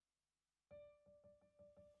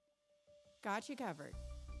Got You Covered,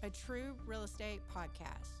 a true real estate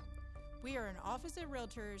podcast. We are an office of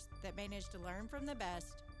realtors that manage to learn from the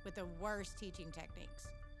best with the worst teaching techniques.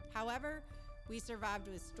 However, we survived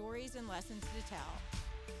with stories and lessons to tell.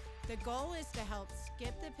 The goal is to help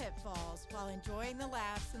skip the pitfalls while enjoying the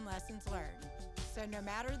laughs and lessons learned. So no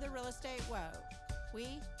matter the real estate woe, we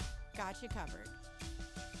got you covered.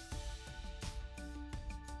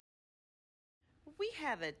 We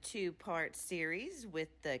have a two-part series with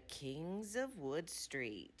the Kings of Wood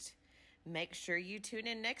Street. Make sure you tune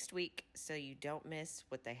in next week so you don't miss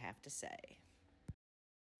what they have to say.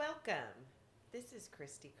 Welcome. This is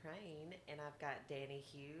Christy Crane, and I've got Danny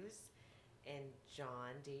Hughes and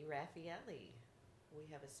John D. Raffaelli. We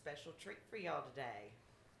have a special treat for y'all today.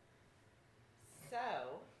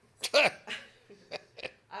 So,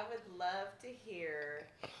 I would love to hear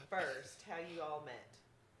first how you all met.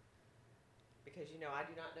 Because, I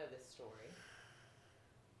do not know this story.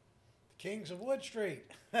 The Kings of Wood Street.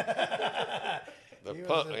 He was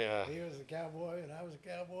the cowboy, and I was a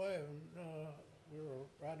cowboy, and we were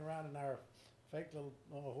riding around in our fake little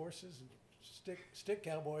horses and stick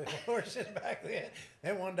cowboy horses back then.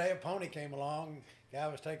 Then one day a pony came along. Guy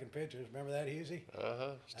was taking pictures. Remember that, Hughesy?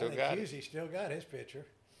 Hughesy still got his picture.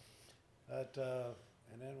 But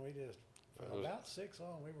and then we just. About 6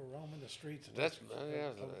 on, we were roaming the streets of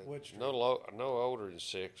Wood Street. No older than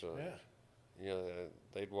 6. Yeah.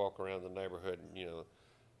 They'd walk around the neighborhood and,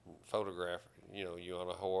 photograph, you on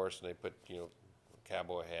a horse, and they put, a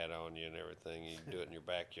cowboy hat on you and everything. You do it in your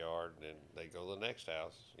backyard, and then they go to the next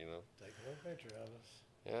house, Take a little picture of us.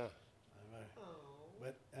 Yeah.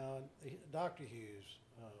 But Dr. Hughes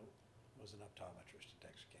was an optometrist in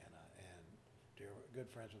Texarkana, and they were good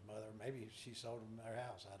friends with Mother. Maybe she sold him their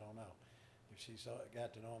house. I don't know. If she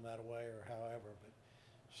got to know him that way or however, but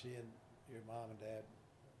she and your mom and dad's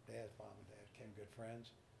mom and dad became good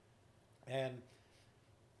friends. And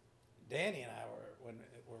Danny and I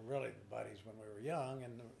were really buddies when we were young,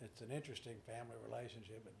 and it's an interesting family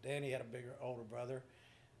relationship. But Danny had a older brother.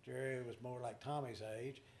 Jerry was more like Tommy's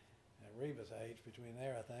age, and Reba's age between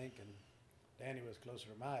there, I think. And Danny was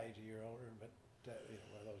closer to my age, a year older. But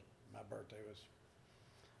my birthday was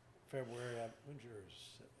February. When's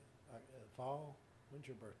yours? Fall? When's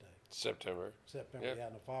your birthday? September. Yep. Yeah,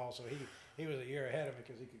 in the fall. So he was a year ahead of me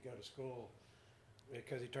because he could go to school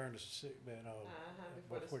because he turned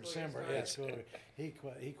before December. Yeah, school. He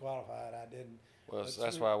qualified. I didn't. Well,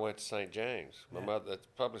 that's why I went to St. James. My mother, the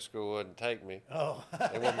public school wouldn't take me. Oh.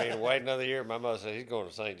 They wanted me to wait another year. My mother said, he's going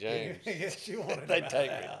to St. James. Yes, she wanted They'd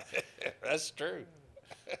take me. That's true.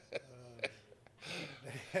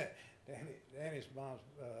 Danny's mom's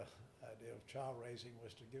idea of child raising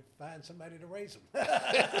was to find somebody to raise them.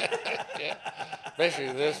 Yeah.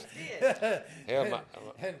 Basically, this.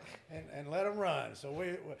 And let them run. So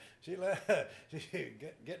she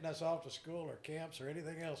getting us off to school or camps or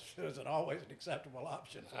anything else wasn't always an acceptable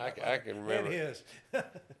option. I can remember. And his.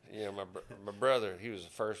 My brother, he was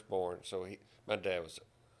the firstborn, so my dad was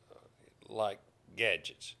like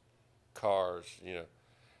gadgets, cars,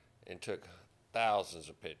 and took thousands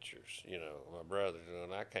of pictures. My brother,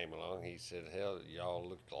 when I came along, he said, hell, y'all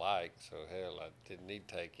looked alike, so hell, I didn't need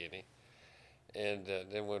to take any. And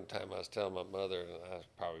then one time I was telling my mother, and I was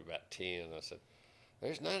probably about 10, I said,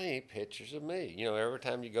 there's not any pictures of me. Every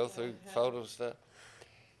time you go through photo stuff.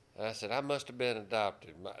 And I said, I must have been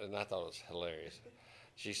adopted. And I thought it was hilarious.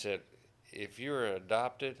 She said, if you were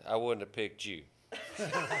adopted, I wouldn't have picked you.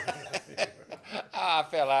 I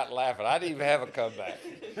fell out laughing. I didn't even have a comeback.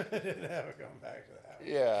 Didn't have a comeback to that one.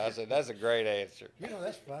 Yeah, I said, that's a great answer.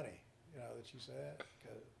 That's funny, that you said that,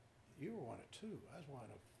 because you were one of 2. I was one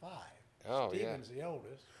of 5. Oh, Stephen's the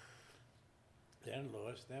oldest, then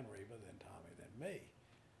Lewis, then Reba, then Tommy, then me.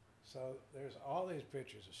 So there's all these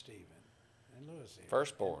pictures of Stephen and Lewis here.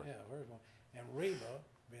 Firstborn. Firstborn. And Reba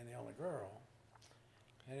being the only girl.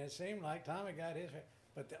 And it seemed like Tommy got his.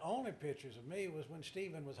 But the only pictures of me was when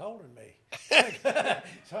Stephen was holding me.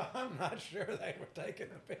 So I'm not sure they were taking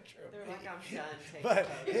the picture of They're me. like, I'm done taking But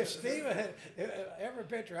photos. if Stephen, every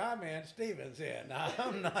picture I'm in, Stephen's in. Now,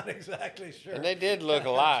 I'm not exactly sure. And they did look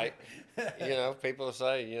alike. People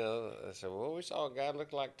say, they say, well, we saw a guy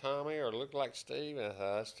look like Tommy or look like Steve. And I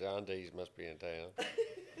thought, that's John D's must be in town.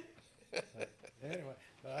 Anyway,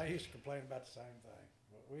 but I used to complain about the same thing.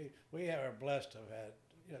 But we are blessed to have had,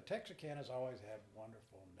 Texarkana's always had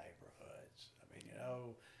wonderful neighborhoods. I mean,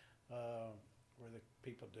 where the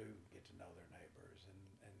people do get to know their neighbors,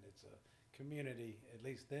 and it's a community, at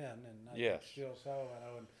least then, and I think still so. I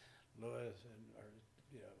know in Lewis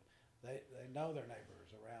they know their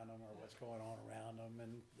neighbors around them or what's going on around them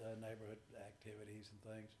and neighborhood activities and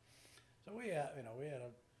things. So we had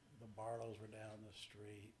a the Barlows were down the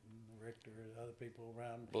street, and Richter, other people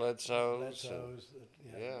around. Bledsoe's.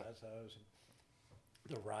 Yeah. Bledsoe's.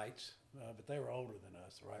 The Wrights, but they were older than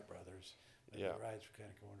us, the Wright brothers. Yeah. The Wrights were kind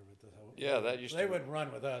of cornered with the whole. Yeah, that used to. They wouldn't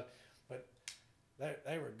run with us, but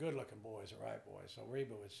they were good-looking boys, the Wright boys. So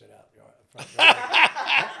Reba would sit out front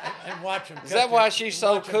and watch them. Is that why she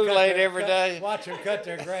sold Kool-Aid every day? Watch them cut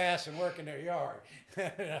their grass and work in their yard,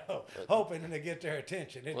 hoping to get their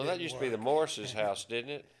attention. Well, that used to be the Morris's house,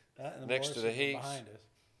 didn't it? Next to the Heaths. Behind us.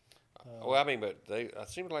 Well, I mean, but it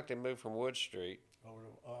seemed like they moved from Wood Street. Over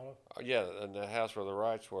to Auto. Yeah, and the house where the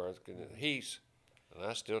Wrights were, Heaths, and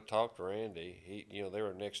I still talk to Randy. They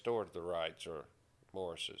were next door to the Wrights or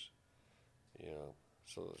Morris's.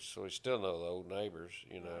 So we still know the old neighbors.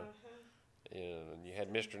 And you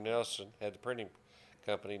had Mr. Nelson, had the printing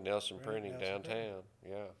company, Nelson Printing downtown.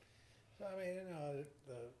 Yeah. So I mean,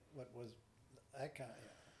 what was that kind of.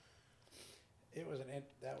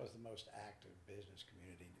 That was the most active business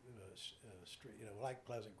community. It was street, like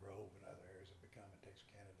Pleasant Grove and other areas have become in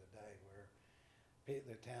Texarkana today, where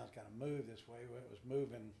the town's kind of moved this way. It was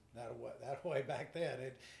moving that way back then.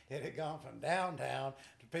 It had gone from downtown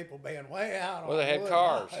to people being way out. Well, they had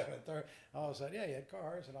cars. All of a sudden, you had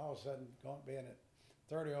cars, and all of a sudden, being at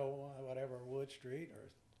 3001, whatever, Wood Street, or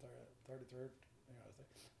 33rd,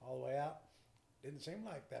 all the way out. Didn't seem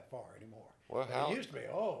like that far anymore. Well, it used to be,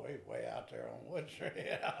 he's way out there on Wood Street.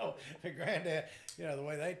 My granddad, the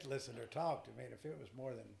way they listened or talked. I mean, if it was more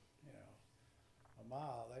than a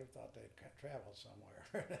mile, they thought they'd traveled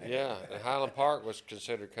somewhere. Yeah, and Highland Park was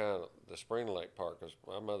considered kind of the Spring Lake Park, because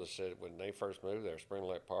my mother said when they first moved there, Spring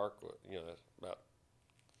Lake Park, about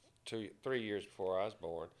 3 years before I was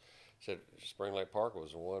born, said Spring Lake Park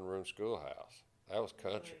was a one-room schoolhouse. That was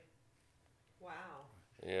country. Wow.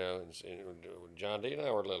 And when John D and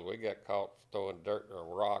I were little, we got caught throwing dirt or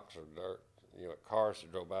rocks or dirt, at cars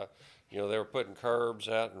that drove by. They were putting curbs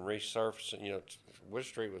out and resurfacing. Wood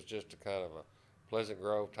Street was just a kind of a Pleasant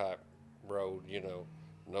Grove type road,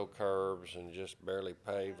 no curbs and just barely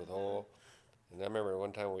paved with oil. And I remember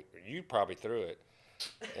one time you probably threw it,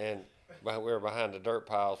 and we were behind the dirt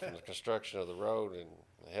piles from the construction of the road, and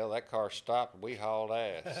hell, that car stopped and we hauled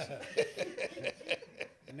ass.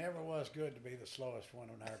 It never was good to be the slowest one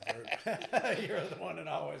in our group. You're the one that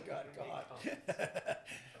always got caught.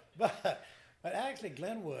 But actually,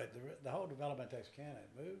 Glenwood, the whole development of Texarkana,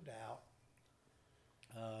 moved out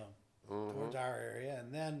towards our area,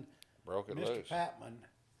 and then broke it Mr. loose. Patman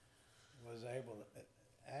was able to,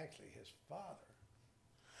 actually, his father,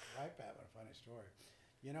 Wright Patman, a funny story.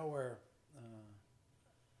 Where,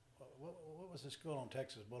 what was the school on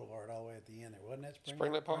Texas Boulevard all the way at the end there? Wasn't that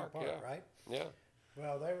Spring Lake Park, yeah. Right? Yeah.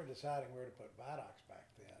 Well, they were deciding where to put viaducts back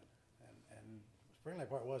then, and Spring Lake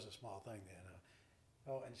Park was a small thing then.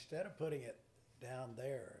 Instead of putting it down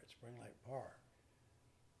there at Spring Lake Park,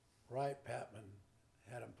 Wright Patman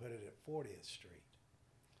had them put it at 40th Street,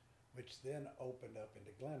 which then opened up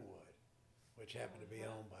into Glenwood, which happened to be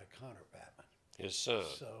owned by Connor Patman. His son.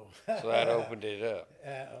 So that opened it up.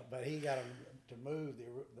 But he got them to move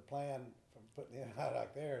the plan from putting the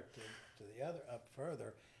viaduct there to the other up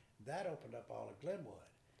further. That opened up all of Glenwood.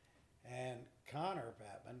 And Connor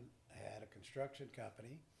Patman had a construction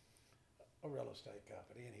company, a real estate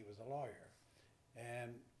company, and he was a lawyer.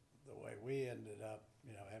 And the way we ended up,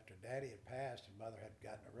 after Daddy had passed and Mother had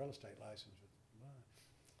gotten a real estate license,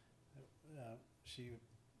 she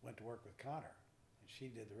went to work with Connor. And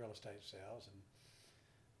she did the real estate sales, and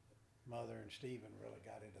Mother and Stephen really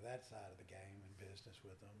got into that side of the game and business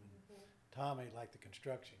with them. And Tommy liked the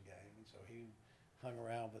construction game, and so he hung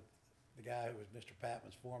around with the guy who was Mr.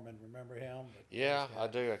 Patman's foreman. Remember him? Yeah, I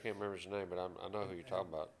do. I can't remember his name, but I know who you're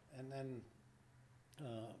talking about. And then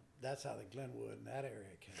that's how the Glenwood and that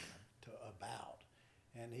area came about.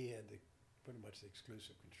 And he had pretty much the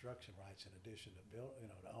exclusive construction rights in addition to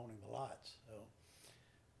to owning the lots. So,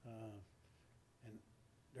 and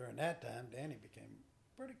during that time, Danny became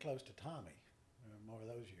pretty close to Tommy. More of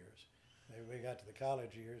those years. We got to the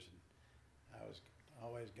college years, and I was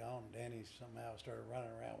always gone. Danny somehow started running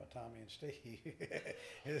around with Tommy and Steve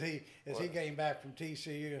as he came back from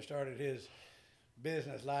TCU and started his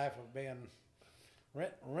business life of being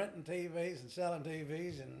renting TVs and selling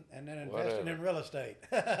TVs and then investing in real estate.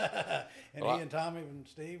 And he and Tommy and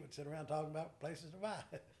Steve would sit around talking about places to buy.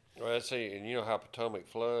 Well, let's see, and you know how Potomac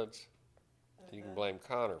floods? You can blame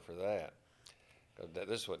Connor for that. 'Cause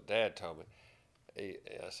this is what Dad told me.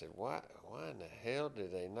 I said, why in the hell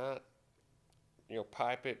did they not,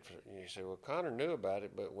 pipe it? He said, well, Connor knew about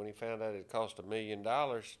it, but when he found out it cost $1 million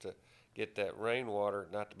to get that rainwater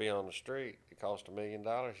not to be on the street. It cost $1 million.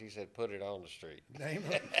 He said, put it on the street. And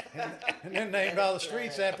then named all the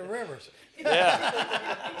streets after rivers.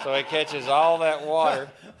 Yeah. So he catches all that water.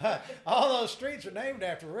 All those streets are named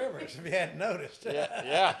after rivers, if you hadn't noticed.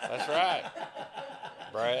 Yeah, that's right.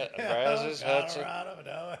 Brazos, Hudson,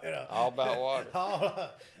 Colorado, all about water.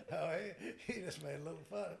 He just made a little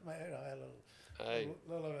fun, had a Hey.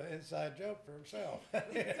 little inside joke for himself.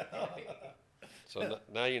 So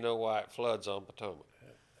now you know why it floods on Potomac.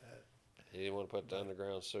 He didn't want to put the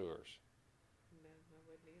underground sewers. No, I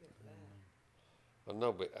wouldn't either for that. Well,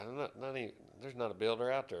 no, but not even, there's not a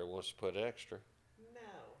builder out there who wants to put extra.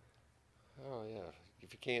 No. Oh, yeah.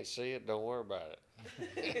 If you can't see it, don't worry about it.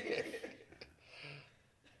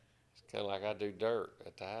 It's kind of like I do dirt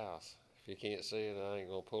at the house. If you can't see it, I ain't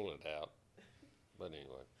going to pull it out. But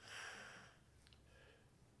anyway.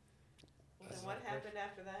 So what happened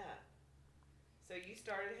after that? So you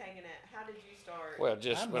started hanging out. How did you start? Well,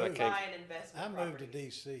 just when I came. Buying investment I moved to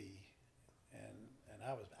properties? D.C. and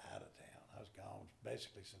I was out of town. I was gone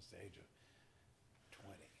basically since the age of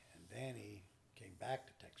 20. And Danny came back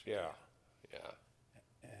to Texarkana. Yeah.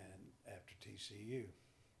 And after TCU.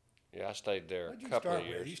 Yeah, I stayed there What'd a you couple start of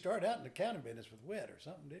years. with? You started out in the accounting business with Witt or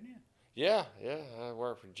something, didn't you? Yeah. I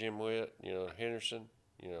worked for Jim Witt, Henderson,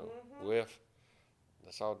 Whiff.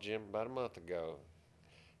 I saw Jim about a month ago.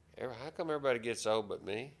 How come everybody gets old but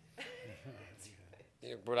me?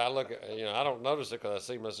 Yeah, but I look at, I don't notice it because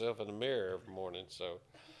I see myself in the mirror every morning. So,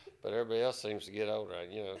 but everybody else seems to get older,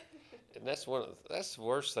 and that's that's the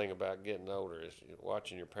worst thing about getting older is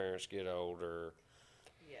watching your parents get older.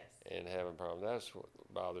 Yes. And having problems. That's what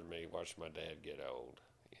bothered me, watching my dad get old.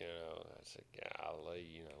 I said,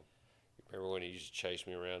 golly, remember when he used to chase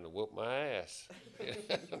me around to whoop my ass?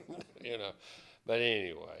 But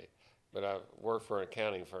anyway, I worked for an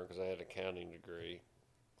accounting firm because I had an accounting degree.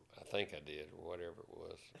 I think I did, or whatever it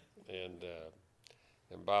was.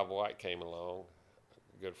 And Bob White came along,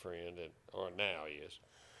 a good friend, or now he is.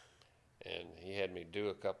 And he had me do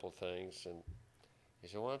a couple of things, and he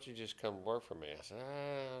said, "Why don't you just come work for me?" I said,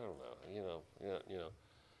 "I don't know,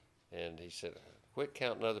 And he said, "Quit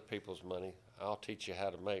counting other people's money. I'll teach you how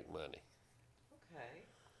to make money."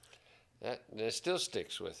 Okay. It still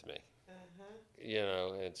sticks with me,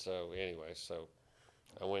 Uh-huh. And so anyway,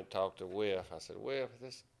 I went and talked to Whiff. I said, "Whiff,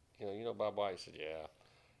 this, Bob White." He said, "Yeah."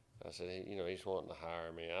 I said, "He's wanting to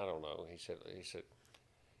hire me. I don't know." He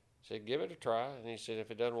said, "Give it a try." And he said,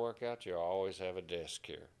 "If it doesn't work out, you'll always have a desk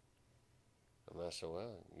here." And I said,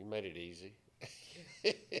 "Well, you made it easy."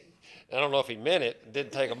 I don't know if he meant it.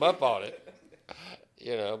 Didn't take him up on it.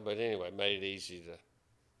 But anyway, made it easy to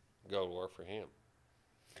go to work for him.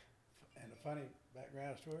 And a funny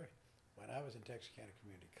background story, when I was in Texarkana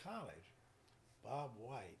Community College, Bob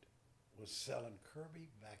White was selling Kirby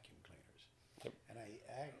vacuum cleaners. Yep. And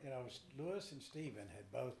Lewis and Stephen had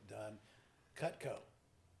both done Cutco.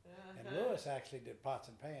 Uh-huh. And Lewis actually did pots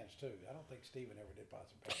and pans too. I don't think Stephen ever did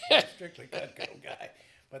pots and pans. He was strictly Cutco guy.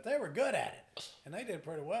 But they were good at it. And they did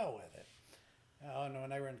pretty well with it. And when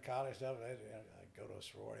they were in college stuff, they'd go to a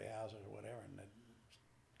sorority house or whatever and they'd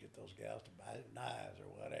get those gals to buy knives or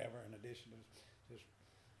whatever, in addition to just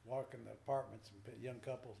walking the apartments and young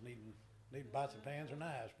couples needing pots and pans or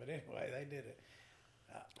knives. But anyway, they did it.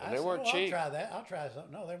 And they weren't cheap. I'll try that. I'll try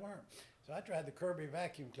something. No, they weren't. So I tried the Kirby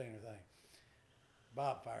vacuum cleaner thing.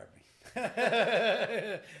 Bob fired me.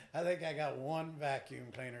 I think I got one vacuum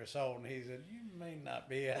cleaner sold, and he said, "You may not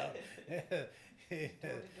be out." Door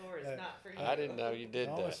to door is not for you. I didn't know you did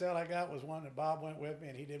The only that. sale I got was one that Bob went with me,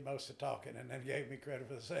 and he did most of the talking, and then gave me credit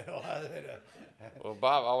for the sale. I said, Well,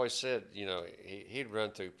 Bob always said, he'd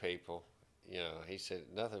run through people. He said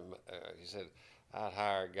nothing. He said, "I'd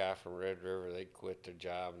hire a guy from Red River. They'd quit their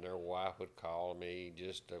job, and their wife would call me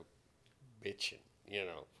just to bitching,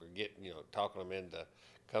 for getting, talking them into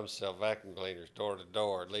come sell vacuum cleaners door to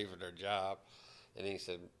door, leaving their job." And he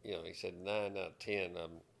said, 9 out of 10 of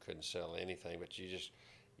them couldn't sell anything, but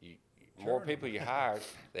more people you hired,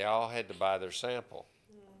 they all had to buy their sample.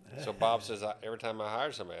 So Bob says, every time I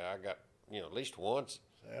hired somebody, I got, at least one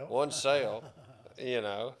sale,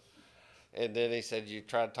 And then he said, you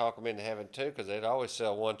try to talk them into having two, because they'd always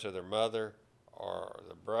sell one to their mother or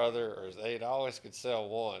the brother, or they'd always could sell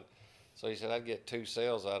one. So he said, I'd get 2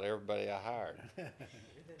 sales out of everybody I hired. And then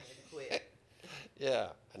they'd quit. Yeah,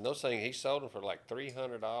 and those things, he sold them for like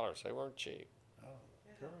 $300. They weren't cheap.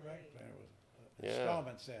 Kirby vacuum cleaner was Yeah.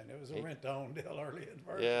 installments then. It was a rent-to-own deal early at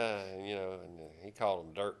first. Yeah, and he called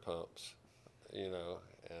them dirt pumps, and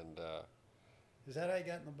Is that how you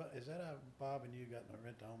got in the? Is that how Bob and you got in the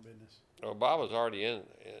rent-to-own business? well, Bob was already in.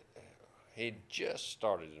 He just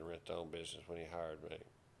started in the rent-to-own business when he hired me.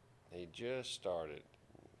 He just started,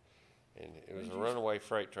 and it was When a did you runaway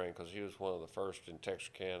freight train because he was one of the first in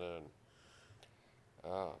Texarkana. And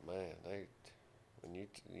oh man, when you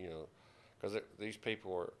know, because these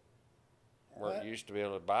people weren't What? used to be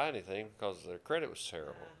able to buy anything because their credit was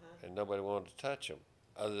terrible, and nobody wanted to touch them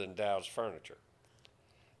other than Dow's Furniture.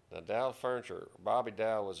 Now, Dow Furniture, Bobby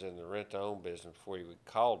Dow was in the rent-to-own business before we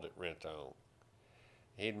called it rent-to-own.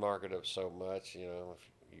 He'd mark it up so much,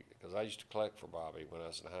 because I used to collect for Bobby when I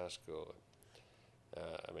was in high school.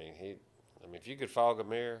 If you could fog a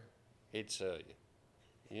mirror, he'd sell you.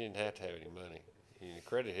 You didn't have to have any money. Your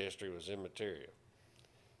credit history was immaterial.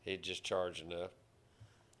 He'd just charge enough.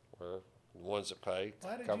 Well, the ones that pay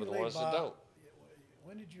cover the ones that don't.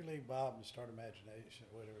 When did you leave Bob and start Imagination,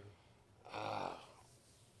 whatever?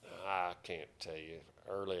 I can't tell you.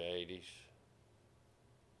 Early 80s.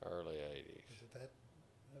 Early 80s. Is it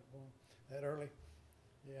that early?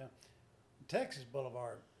 Yeah. Texas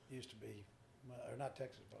Boulevard used to be, or not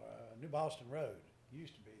Texas Boulevard, New Boston Road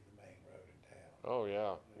used to be the main road in town. Oh,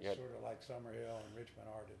 yeah. It's sort of like Summerhill and Richmond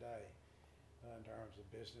are today in terms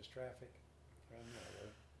of business traffic. From, the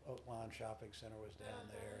Oakline Shopping Center was down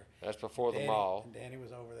there. That's before the mall. And Danny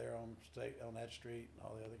was over there on that street and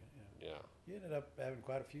all the other. Yeah. You ended up having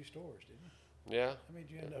quite a few stores, didn't you? Yeah. How many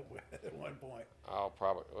did you end up with at one point?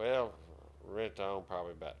 Rent on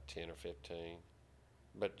probably about 10 or 15.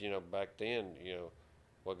 But, back then,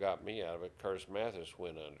 what got me out of it, Curtis Mathis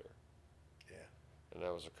went under. Yeah. And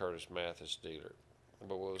that was a Curtis Mathis dealer.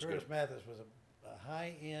 But what was Curtis good? Mathis was a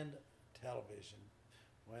high-end television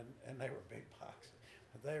and they were big boxes,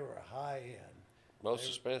 but they were high-end. Most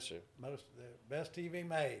expensive. The best TV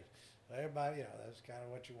made. Everybody, that's kind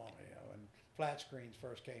of what you want, and flat screens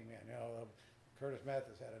first came in, Curtis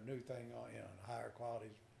Mathis had a new thing on, a higher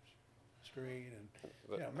quality screen, and,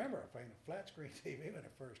 remember, a flat screen TV when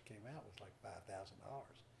it first came out was like $5,000.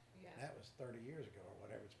 Yeah. That was 30 years ago, or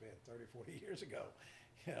whatever it's been, 30, 40 years ago,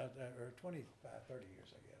 or 25, 30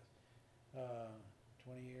 years, I guess.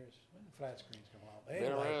 20 years. When did flat screens come along?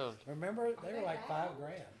 Anyway, remember, they were like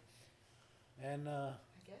 $5,000. And, I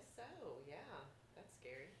guess so, yeah. That's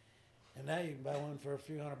scary. and now you can buy one for a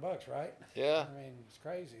few $100, right? Yeah. I mean, it's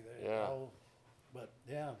crazy. Yeah. But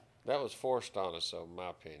yeah. That was forced on us, though, in my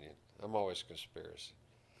opinion. I'm always conspiracy.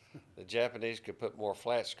 The Japanese could put more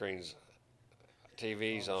flat screens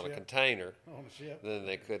TVs on a container On the ship. than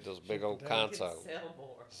they could those big old container. consoles. Sell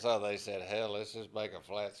more. So they said, hell, let's just make a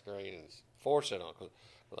flat screen and force it on. Cause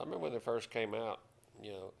I remember when they first came out,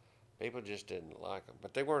 people just didn't like them.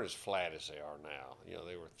 But they weren't as flat as they are now.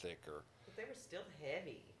 They were thicker. But they were still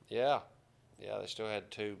heavy. Yeah. Yeah, they still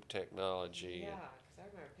had tube technology. Yeah, because I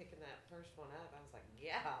remember picking that first one up. I was like,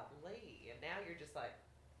 yeah, Lee. And now you're just like,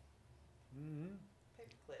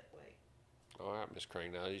 paperclip, wait. All right, Miss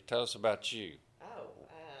Crane, now you tell us about you. Oh,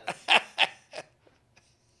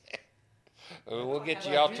 We'll I get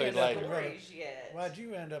don't you all have to any later. stories yet. Why'd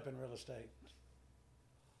you end up in real estate?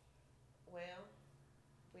 Well,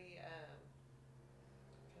 we kind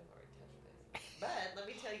of already touched this, but let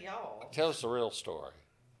me tell y'all. Tell us the real story.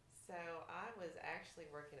 So I was actually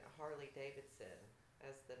working at Harley Davidson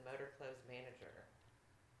as the motor clothes manager,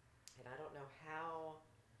 and I don't know how.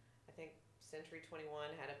 I think Century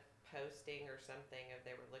 21 had a posting or something of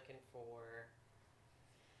they were looking for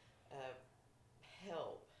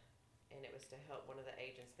help, and it was to help one of the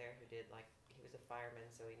agents there who did, like, he was a fireman,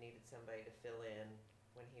 so he needed somebody to fill in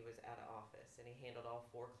when he was out of office, and he handled all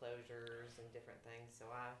foreclosures and different things. So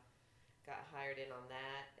I got hired in on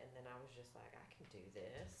that, and then I was just like, I can do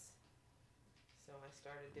this. So I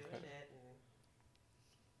started doing it and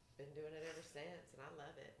been doing it ever since, and I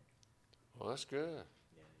love it. Well, that's good.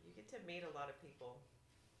 Yeah, you get to meet a lot of people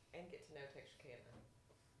and get to know Texarkana.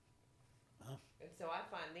 Huh? And so I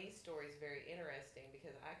find these stories very interesting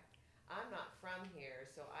because I'm not from here,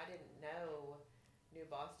 so I didn't know New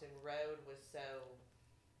Boston Road was so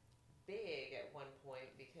big at one point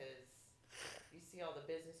because you see all the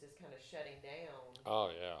businesses kind of shutting down. Oh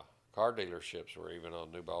yeah, car dealerships were even on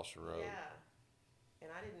New Boston Road. Yeah, and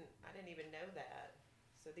I didn't even know that.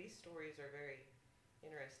 So these stories are very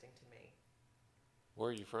interesting to me. Where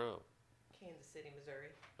are you from? Kansas City, Missouri.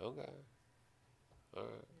 Okay. All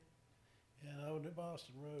right. Yeah, New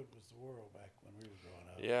Boston Road was the world back when we were growing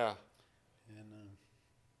up. Yeah. And,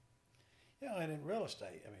 and in real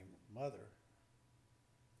estate, Mother,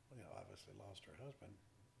 obviously lost her husband.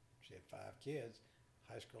 She had 5 kids,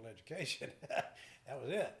 high school education. That was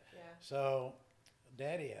it. Yeah. So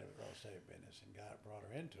Daddy had a real estate business and brought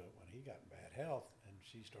her into it when he got in bad health, and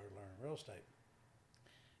she started learning real estate.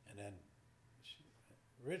 And then she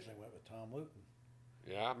originally went with Tom Wooten.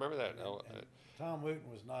 Yeah, I remember that. And Tom Wooten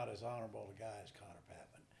was not as honorable a guy as Connor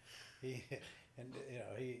Patman. he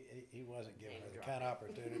he wasn't giving her the kind of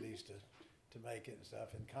opportunities to make it and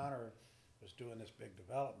stuff. And Connor was doing this big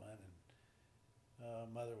development,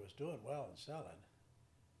 and Mother was doing well and selling.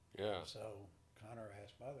 Yeah. So Connor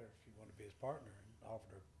asked Mother if he wanted to be his partner, and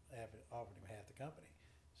offered him half the company,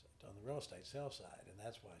 so on the real estate sales side, and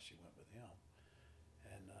that's why she went with him.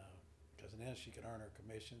 And because then she could earn her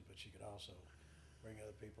commissions, but she could also bring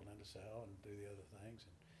other people in to sell and do the other things.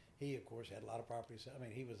 And he, of course, had a lot of properties. I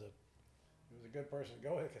mean, he was a good person to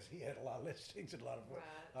go with because he had a lot of listings and a lot of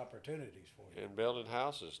opportunities for you. And building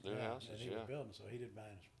houses, new houses. And he was building, so he didn't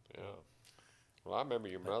mind. Yeah. Well, I remember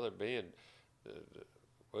your mother being the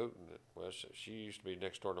Wooten. Well, she used to be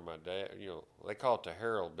next door to my dad. You know, they call it the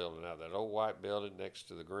Herald Building out, that old white building next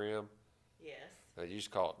to the Grimm. Yes. They used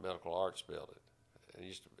to call it Medical Arts Building.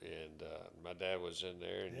 And my dad was in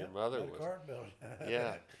there, and your mother was. Card building.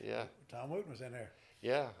 Yeah. Tom Wooten was in there.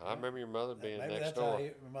 Yeah, I remember your mother being Maybe next that's door. how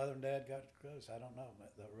my mother and dad got close. I don't know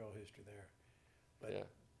the real history there. But,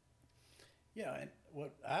 and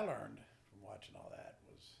what I learned from watching all that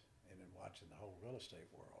was, and then watching the whole real estate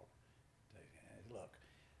world, look,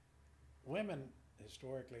 women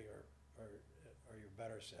historically are your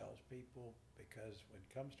better salespeople because when it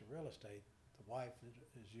comes to real estate, the wife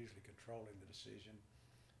is usually controlling the decision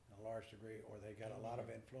in a large degree, or they got a lot of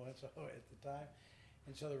influence at the time.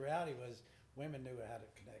 And so the reality was women knew how to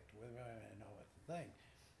connect with women and know what to think.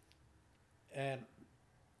 And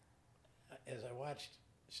as I watched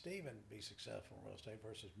Stephen be successful in real estate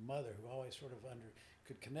versus Mother, who always sort of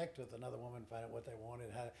could connect with another woman, find out what they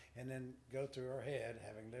wanted, and then go through her head,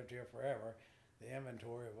 having lived here forever, the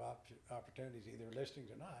inventory of opportunities, either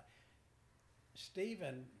listings or not.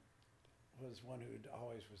 Stephen was one who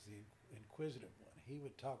always was the inquisitive one. He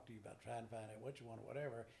would talk to you about trying to find out what you want or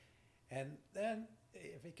whatever. And then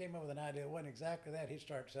if he came up with an idea that wasn't exactly that, he'd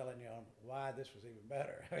start selling you on why this was even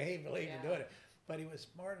better. I mean, he believed in doing it. But he was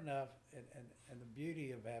smart enough, and the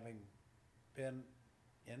beauty of having been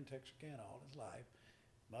in Texarkana all his life,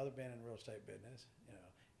 Mother being in the real estate business,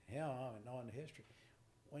 him and knowing the history.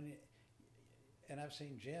 And I've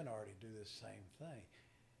seen Jen already do this same thing.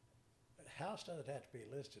 A house doesn't have to be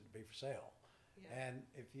listed to be for sale. Yeah. And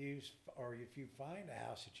if you find a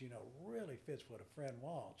house that really fits what a friend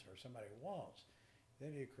wants or somebody wants,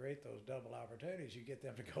 then you create those double opportunities. You get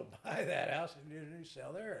them to go buy that house and you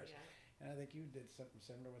sell theirs. Yeah. And I think you did something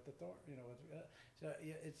similar with the so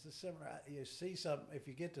it's a similar. You see something if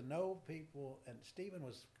you get to know people. And Stephen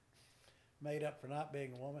was made up for not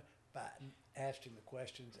being a woman by asking the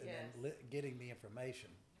questions and then getting the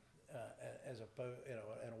information, as opposed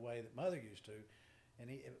in a way that Mother used to.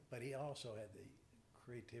 But he also had the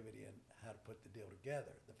creativity in how to put the deal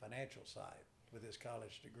together, the financial side with his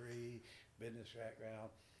college degree, business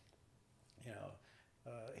background.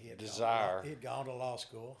 He had desire. He had gone to law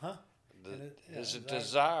school, huh? His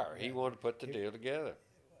desire. He wanted to put the deal together.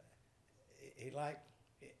 He liked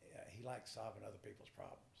solving other people's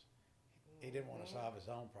problems. He didn't want to solve his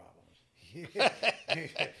own problems.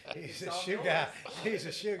 He's a shoe guy. He's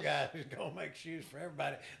a shoe guy who's gonna make shoes for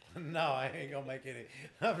everybody. No, I ain't gonna make any.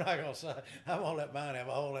 I'm not gonna. I'm gonna let mine have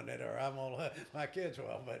a hole in it, or I'm gonna let my kids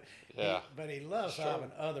will. But he loves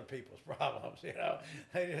solving other people's problems.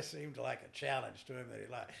 They just seemed like a challenge to him that he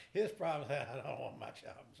liked. His problems. I don't want my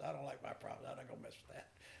problems. I don't like my problems. I'm not gonna mess with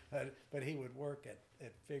that. But he would work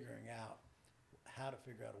at figuring out how to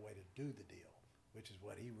figure out a way to do the deal, which is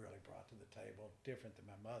what he really brought to the table, different than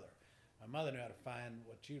my mother. My mother knew how to find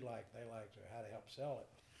what you liked, they liked, or how to help sell it.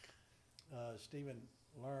 Stephen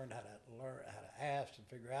learned how to ask and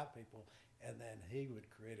figure out people, and then he would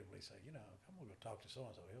creatively say, come on, go talk to so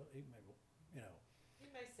and so. He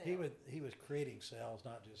may sell. He was creating sales,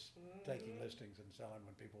 not just taking listings and selling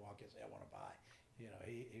when people walk in and say, I want to buy.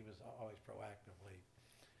 He was always proactively.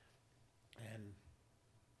 And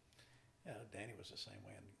Danny was the same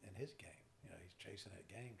way in his game. He's chasing that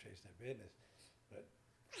game, chasing that business, but.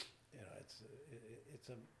 It's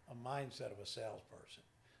a mindset of a salesperson,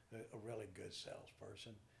 a really good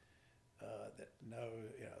salesperson that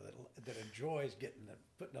that enjoys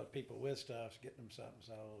putting up people with stuff, getting them something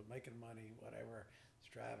sold, making money, whatever is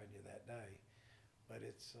driving you that day. But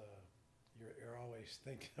it's you're always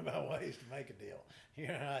thinking about ways to make a deal.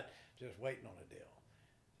 You're not just waiting on a deal.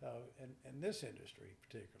 So in this industry,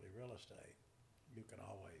 particularly real estate, you can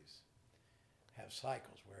always have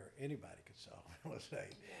cycles where anybody could sell real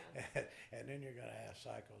estate. Yeah. And then you're going to have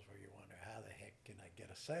cycles where you wonder, how the heck can I get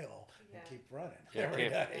a sale and keep running every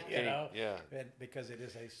day, And because it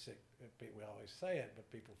is we always say it, but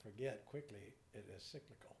people forget quickly it is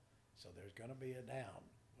cyclical. So there's going to be a down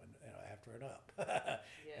after an up.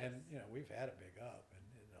 And, we've had a big up, and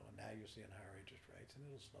now you're seeing higher interest rates, and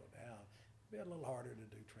it'll slow down. It'll be a little harder to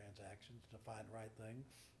do transactions, to find the right thing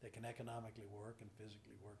that can economically work and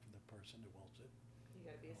physically work for the person that wants it. You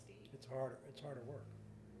got to be a Steve. It's harder. It's harder work.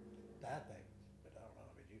 I think, but I don't know.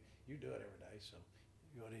 I mean, you do it every day, so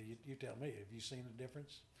you tell me. Have you seen a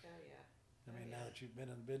difference? Oh yeah. I mean, now that you've been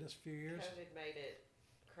in the business a few years. COVID made it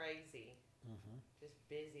crazy, just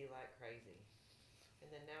busy like crazy, and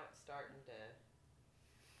then now it's starting to.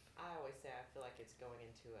 I always say I feel like it's going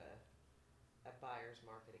into a buyer's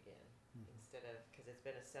market again instead of, because it's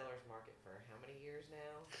been a seller's market for how many years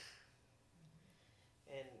now,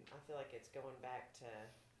 and I feel like it's going back to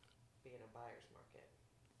being a buyer's market.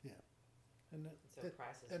 Yeah, and So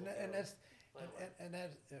prices and will and go that's lower. and that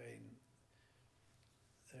I mean.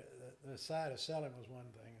 The side of selling was one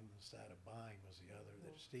thing, and the side of buying was the other.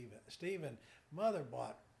 That Stephen, mother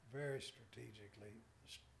bought very strategically,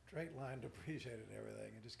 straight line depreciated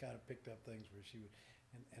everything, and just kind of picked up things where she would,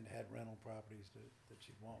 and had rental properties that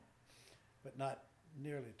she'd want, but not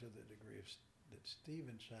nearly to the degree that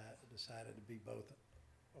Stephen decided to be both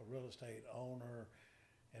a real estate owner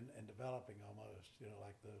and developing almost,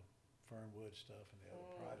 like the Fernwood stuff and the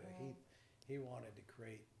other project. He wanted to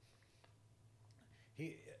create.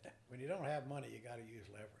 When you don't have money, you got to use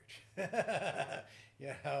leverage,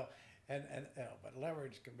 but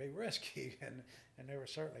leverage can be risky, and there were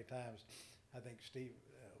certainly times. I think Steve,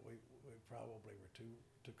 we probably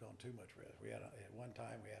took on too much risk. We had at one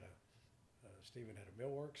time we had Stephen had a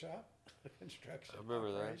mill workshop, a construction I remember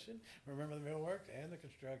operation. Remember the mill work and the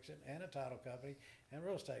construction and a title company and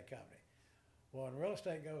real estate company. Well, when real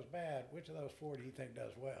estate goes bad, which of those four do you think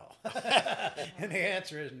does well? And the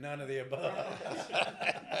answer is none of the above.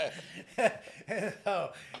 And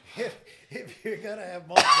so if you're going to have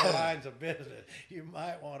multiple lines of business, you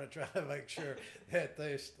might want to try to make sure that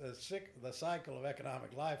the cycle of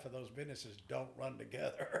economic life of those businesses don't run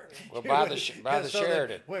together. Well, by the so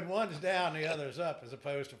Sheridan. When one's down, the other's up, as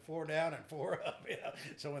opposed to 4 down and 4 up.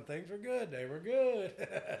 So when things were good, they were good.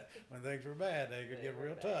 When things were bad, they could get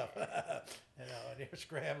real tough. And you're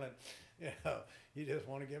scrambling, you just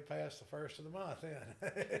want to get past the first of the month then.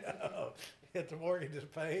 Get the mortgages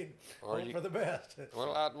paid, hope for the best.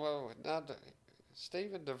 Now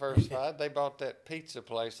Stephen diversified. They bought that pizza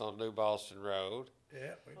place on New Boston Road.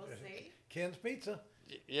 Yeah, We'll see. Ken's Pizza.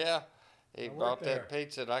 Yeah, he bought there. that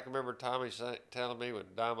pizza, and I can remember Tommy telling me when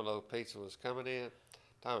Domino Pizza was coming in,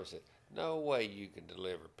 Tommy said, "No way you can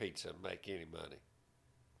deliver pizza and make any money."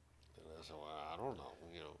 And I said, "Well, I don't know.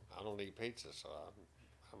 I don't eat pizza, so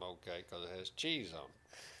I'm okay because it has cheese on it."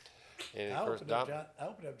 And I of course,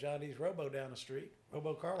 opened up Johnny's Robo down the street,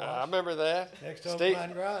 Robo Car Wash. I remember that. Next to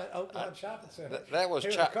Oakland Garage, Oakland Shopping Center. That was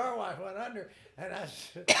the car wash went under, and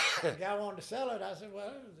the guy wanted to sell it. I said,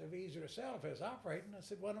 "Well, it'd be easier to sell if it was operating." I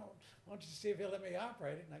said, "Why don't you see if he'll let me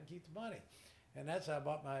operate it, and I can keep the money?" And that's how I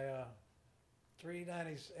bought my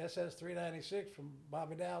SS 396 from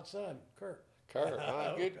Bobby Dowd's son, Kirk.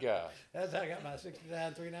 Good guy. That's how I got my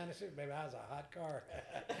 69 396. Baby, I was a hot car.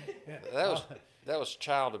 That was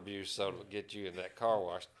child abuse, though, to get you in that car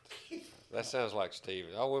wash. That sounds like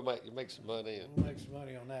Steven. Oh, we'll make some money. We'll make some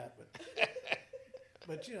money on that,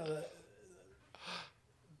 but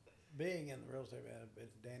being in the real estate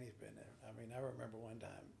business, Danny's been there. I mean, I remember one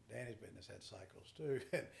time Danny's business had cycles too,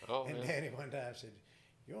 and Danny one time said,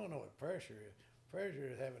 "You don't know what pressure is. Pressure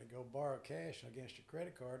is having to go borrow cash against your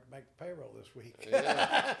credit card to make the payroll this week."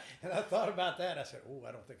 Yeah. And I thought about that. I said, "Oh,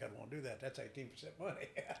 I don't think I'd want to do that. That's 18% money."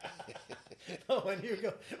 when you're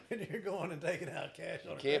going and taking out cash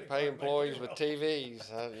on You can't pay employees with TVs.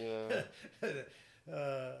 That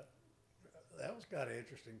was kind of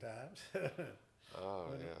interesting times. Oh,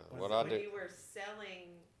 yeah.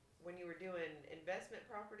 When you were doing investment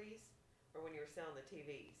properties, or when you were selling the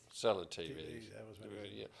TVs? Selling TVs. That was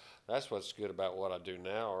yeah. That's what's good about what I do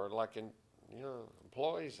now. Or like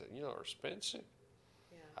employees, are expensive.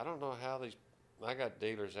 Yeah. I don't know how I got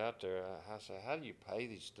dealers out there. I say, how do you pay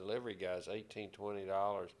these delivery guys $18,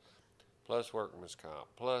 $20 plus workman's comp,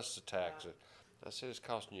 plus the taxes? I said, it's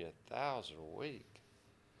costing you $1,000 a week.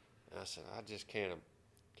 And I said, I just can't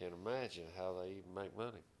imagine how they even make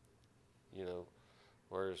money.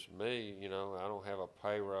 Whereas me, I don't have a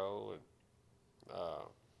payroll, and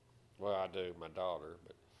I do, my daughter,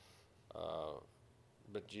 but I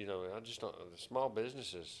just don't. The small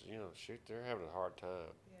businesses, shoot, they're having a hard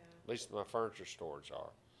time. Yeah. At least my furniture stores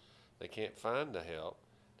are. They can't find the help.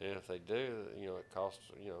 And if they do, it costs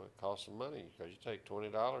them money, because you take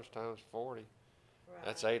 $20 times 40. Right.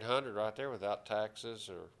 That's $800 right there without taxes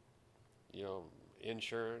or,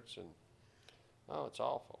 insurance, and it's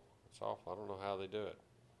awful. It's awful. I don't know how they do it.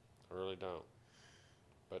 I really don't.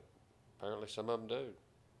 But apparently some of them do.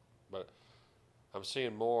 But I'm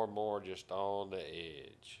seeing more and more just on the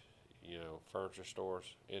edge. Furniture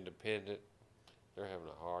stores, independent, they're having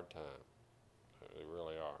a hard time. They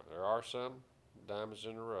really are. There are some diamonds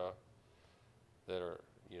in the rough that are,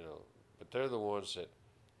 but they're the ones that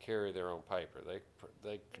carry their own paper.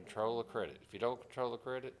 They control the credit. If you don't control the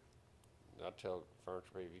credit, I tell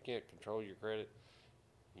furniture people, if you can't control your credit,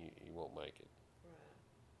 you won't make it.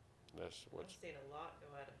 Right. That's what's. I've seen a lot go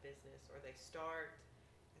out of business, or they start.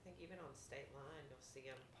 I think even on state line, you'll see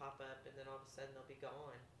them pop up, and then all of a sudden they'll be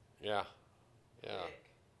gone. Yeah. Yeah. Quick.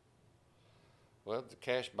 Well, the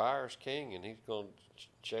cash buyer's king, and he's going to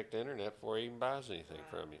check the internet before he even buys anything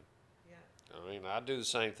from you. Yeah. I mean, I do the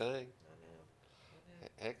same thing. I know.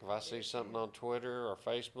 Heck, if I see something on Twitter or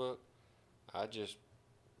Facebook, I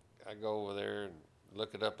go over there and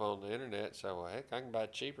look it up on the internet and say, well, heck, I can buy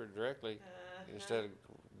it cheaper directly instead of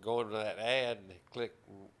going to that ad and click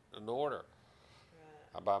an order.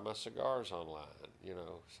 Right. I buy my cigars online,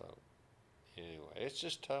 so anyway, it's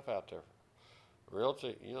just tough out there. Real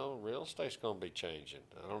estate's going to be changing.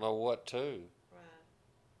 I don't know what to.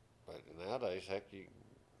 Right. But nowadays, heck, you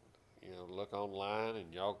look online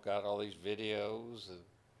and y'all got all these videos and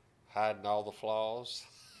hiding all the flaws.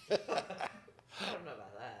 I don't know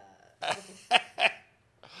about that.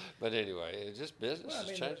 But anyway, it's just business is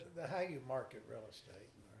changing. How you market real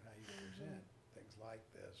estate or how you present things like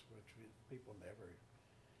this, which people never,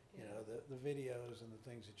 the videos and the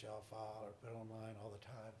things that y'all file or put online all the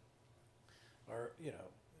time. Or,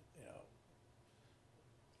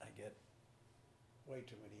 I get way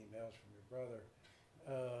too many emails from your brother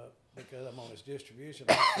because I'm on his distribution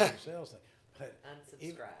list for his sales thing. But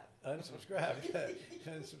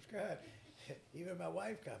unsubscribe. Even my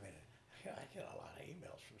wife commented, I get a lot of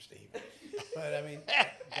emails from Steve. But, I mean,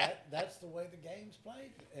 that's the way the game's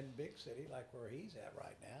played in big city like where he's at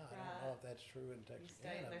right now. I don't know if that's true in Texarkana. You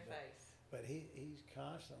stay in their face. But he's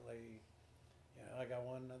constantly... I got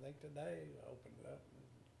one, I think, today. I opened it up and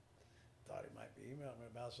thought he might be emailing me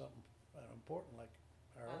about something important like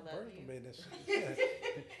our own personal business.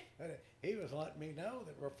 But he was letting me know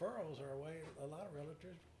that referrals are a way a lot of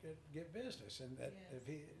realtors get business. And that if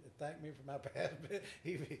he thanked me for my past business,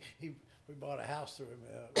 we bought a house through him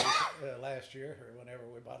last year, or whenever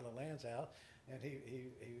we bought a little Land's house. And he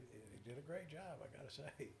did a great job, I got to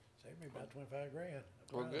say. Saved me about $25,000.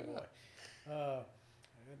 Well, good.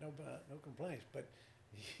 No complaints, but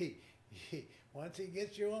once he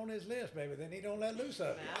gets you on his list, baby, then he don't let loose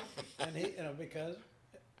of you. And because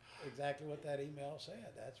exactly what that email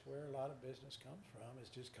said, that's where a lot of business comes from.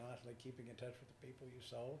 It's just constantly keeping in touch with the people you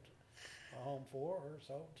sold a home for or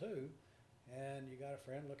sold to, and you got a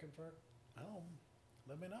friend looking for a home.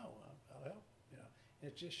 Let me know. I'll help.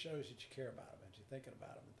 It just shows that you care about them and you're thinking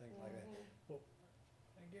about them and things like that. Well,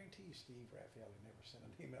 I guarantee you, Steve Raffaelli never sent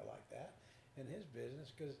an email like that in his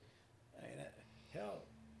business, because hell,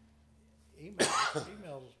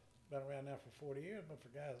 emails been around now for 40 years, but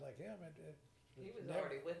for guys like him, he was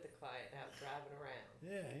already with the client out driving around.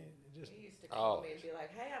 Yeah, he used to call me and be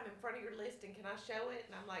like, "Hey, I'm in front of your listing. Can I show it?"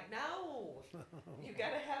 And I'm like, "No, you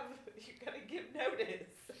gotta give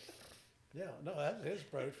notice." Yeah, no, that's his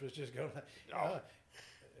approach, was just go. He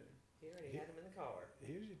already had him in the car.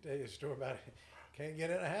 He usually tell you a story about it. Can't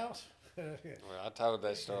get in a house. Well, I told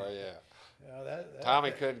that story, yeah.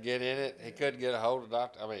 Tommy couldn't get in it. He couldn't get a hold of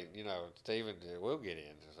Dr. Stephen will get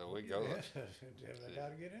in, so we go. I got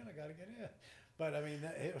to get in. But I mean,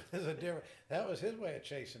 it was that was his way of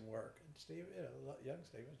chasing work. And Steve, young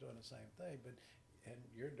Stephen's doing the same thing, and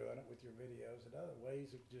you're doing it with your videos and other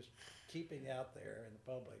ways of just keeping out there in the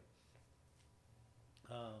public.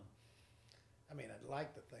 I'd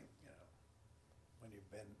like to think, when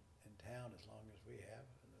you've been in town as long as we have,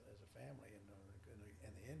 as a family in the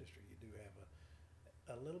industry, you do have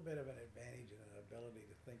a little bit of an advantage and an ability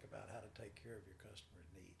to think about how to take care of your customers'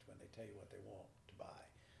 needs when they tell you what they want to buy,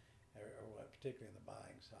 or what, particularly in the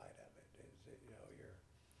buying side of it.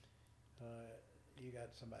 You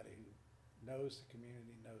got somebody who knows the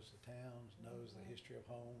community, knows the towns, knows the history of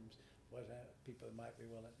homes, people that might be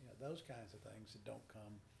willing, those kinds of things that don't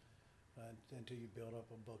come until you build up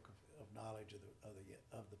a book of knowledge of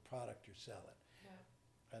the product you're selling.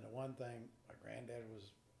 Yeah. And the one thing, my grandfather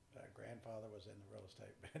was in the real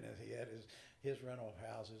estate business. He had his rental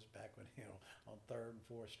houses back when, on 3rd and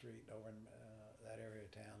 4th Street over in that area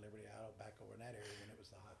of town, Liberty Isle, back over in that area when it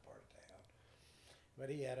was the hot part of town.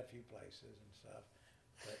 But he had a few places and stuff.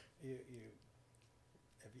 But if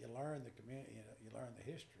you learn the community, you learn the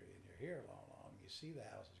history, and you're here long, you see the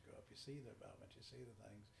houses go up, you see the development, you see the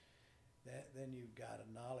things. Then you've got a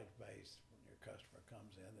knowledge base when your customer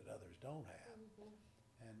comes in that others don't have.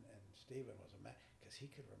 And Stephen was because because he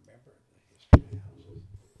could remember the history of houses.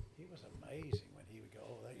 He was amazing when he would go,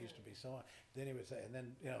 oh, that used to be so on. Then he would say, and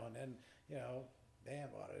then Dan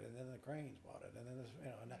bought it, and then the Cranes bought it, and then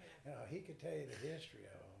he could tell you the history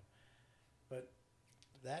of them. But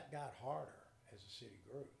that got harder as the city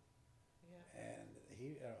grew. Yeah. And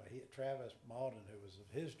Travis Malden, who was of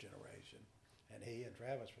his generation, and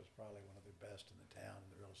Travis was probably one of the best in the town in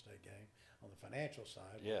the real estate game on the financial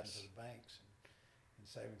side, yes, working for the banks and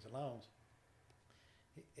savings and loans.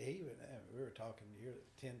 We were talking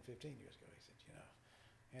 10, 15 years ago. He said,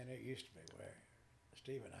 and it used to be where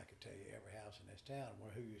Steve and I could tell you every house in this town,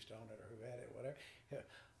 who used to own it or who had it, whatever.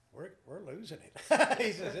 We're losing it.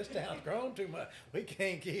 He says, this town's grown too much. We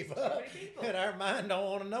can't keep up. And our mind don't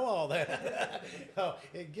want to know all that. So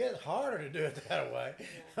it gets harder to do it that way. Yeah.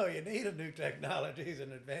 So you need a new technologies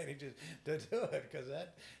and advantages to do it, because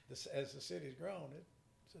as the city's grown,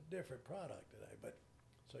 it's a different product today. But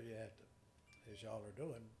so you have to, as y'all are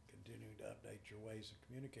doing, continuing to update your ways of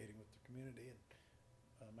communicating with the community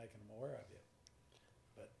and making them aware of you.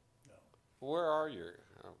 But no. Where are you?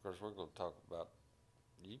 Of course, we're going to talk about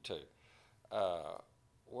you two.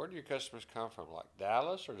 Where do your customers come from? Like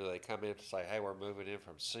Dallas, or do they come in to say, "Hey, we're moving in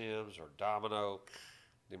from Sims or Domino"?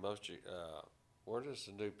 Where does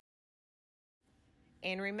the new?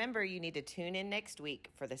 And remember, you need to tune in next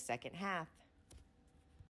week for the second half.